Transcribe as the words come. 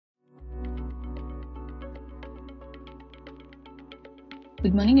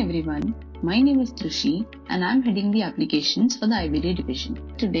Good morning everyone. My name is Trishi and I am heading the applications for the IBD division.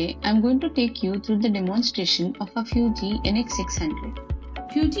 Today I am going to take you through the demonstration of a Fuji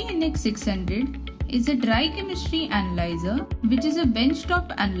Nx600. Fuji Nx600 is a dry chemistry analyzer which is a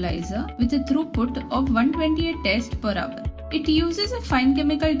benchtop analyzer with a throughput of 128 tests per hour. It uses a fine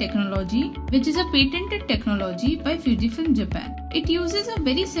chemical technology which is a patented technology by Fujifilm Japan. It uses a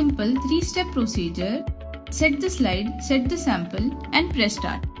very simple 3-step procedure: set the slide, set the sample and press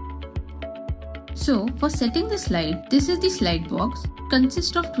start. So for setting the slide, this is the slide box,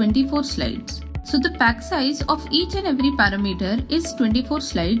 consists of 24 slides. So the pack size of each and every parameter is 24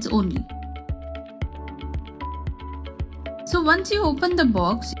 slides only. So once you open the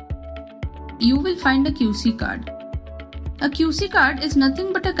box, you will find a QC card. A QC card is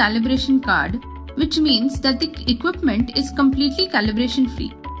nothing but a calibration card, which means that the equipment is completely calibration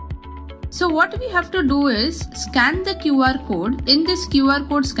free. So what we have to do is scan the QR code in this QR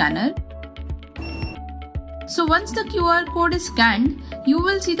code scanner. So once the QR code is scanned, you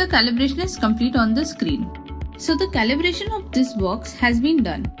will see the calibration is complete on the screen. So the calibration of this box has been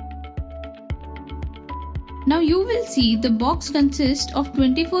done. Now you will see the box consists of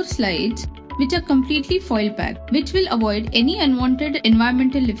 24 slides which are completely foil packed, which will avoid any unwanted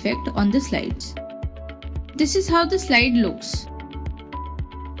environmental effect on the slides. This is how the slide looks.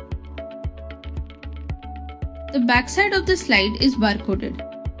 The backside of the slide is barcoded.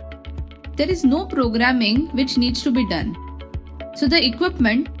 There is no programming which needs to be done. So the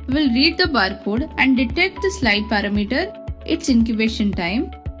equipment will read the barcode and detect the slide parameter, its incubation time,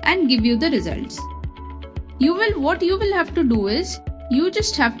 and give you the results. What you will have to do is, you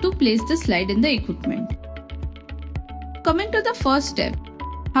just have to place the slide in the equipment. Coming to the first step,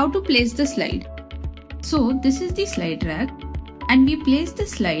 how to place the slide. So this is the slide rack, and we place the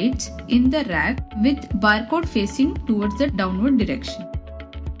slides in the rack with barcode facing towards the downward direction.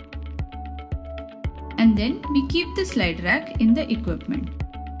 And then we keep the slide rack in the equipment.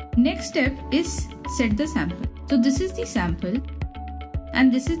 Next step is set the sample. So this is the sample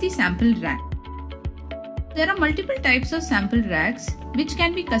and this is the sample rack. There are multiple types of sample racks which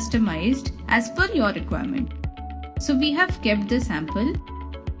can be customized as per your requirement. So we have kept the sample.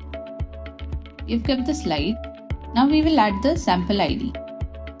 You've kept the slide. Now we will add the sample ID.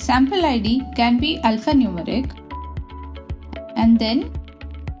 Sample ID can be alphanumeric, and then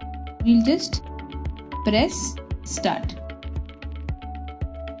we'll just press start.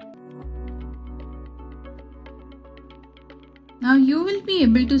 Now you will be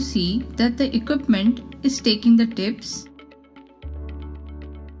able to see that the equipment is taking the tips.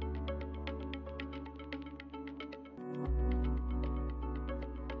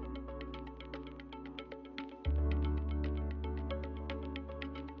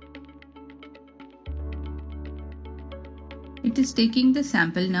 It is taking the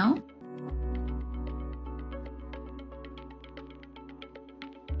sample now.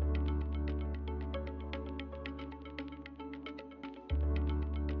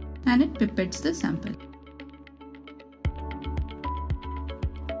 And it pipettes the sample.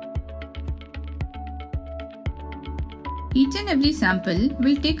 Each and every sample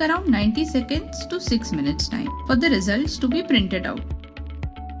will take around 90 seconds to 6 minutes time for the results to be printed out.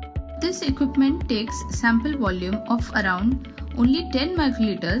 This equipment takes sample volume of around only 10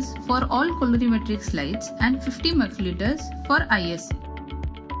 microliters for all colorimetric slides and 50 microliters for ISA.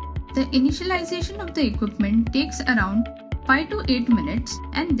 The initialization of the equipment takes around 5 to 8 minutes,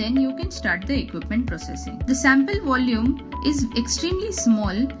 and then you can start the equipment processing. The sample volume is extremely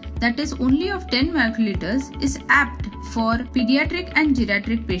small, that is only of 10 microliters, is apt for pediatric and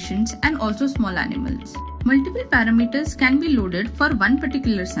geriatric patients and also small animals. Multiple parameters can be loaded for one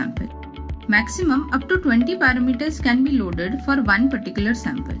particular sample. Maximum up to 20 parameters can be loaded for one particular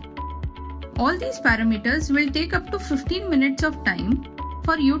sample. All these parameters will take up to 15 minutes of time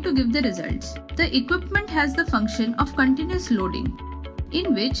for you to give the results. The equipment has the function of continuous loading,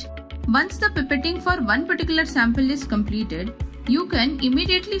 in which once the pipetting for one particular sample is completed, you can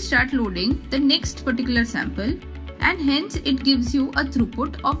immediately start loading the next particular sample, and hence it gives you a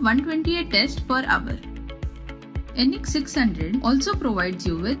throughput of 128 tests per hour. NX600 also provides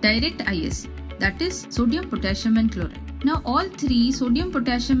you with direct ISA, that is sodium, potassium and chloride. Now all three sodium,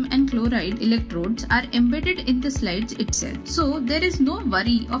 potassium and chloride electrodes are embedded in the slides itself. So there is no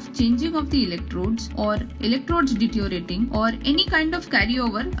worry of changing of the electrodes or electrodes deteriorating or any kind of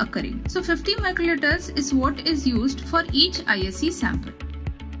carryover occurring. So 50 microliters is what is used for each ISE sample.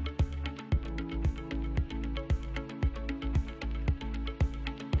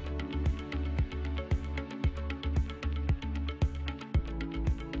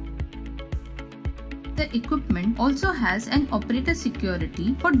 the equipment also has an operator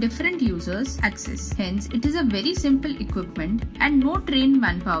security for different users' access. Hence, it is a very simple equipment and no trained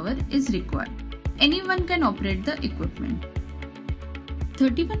manpower is required. Anyone can operate the equipment.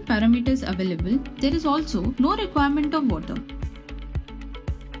 31 parameters available. There is also no requirement of water.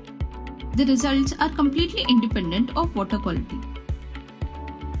 The results are completely independent of water quality.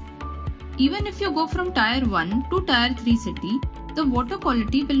 Even if you go from Tier 1 to Tier 3 city, the water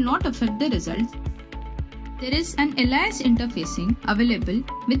quality will not affect the results. There is an LIS interfacing available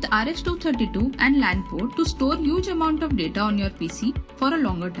with RS-232 and LAN port to store huge amount of data on your PC for a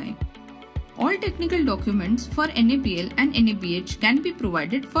longer time. All technical documents for NABL and NABH can be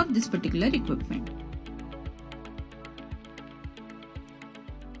provided for this particular equipment.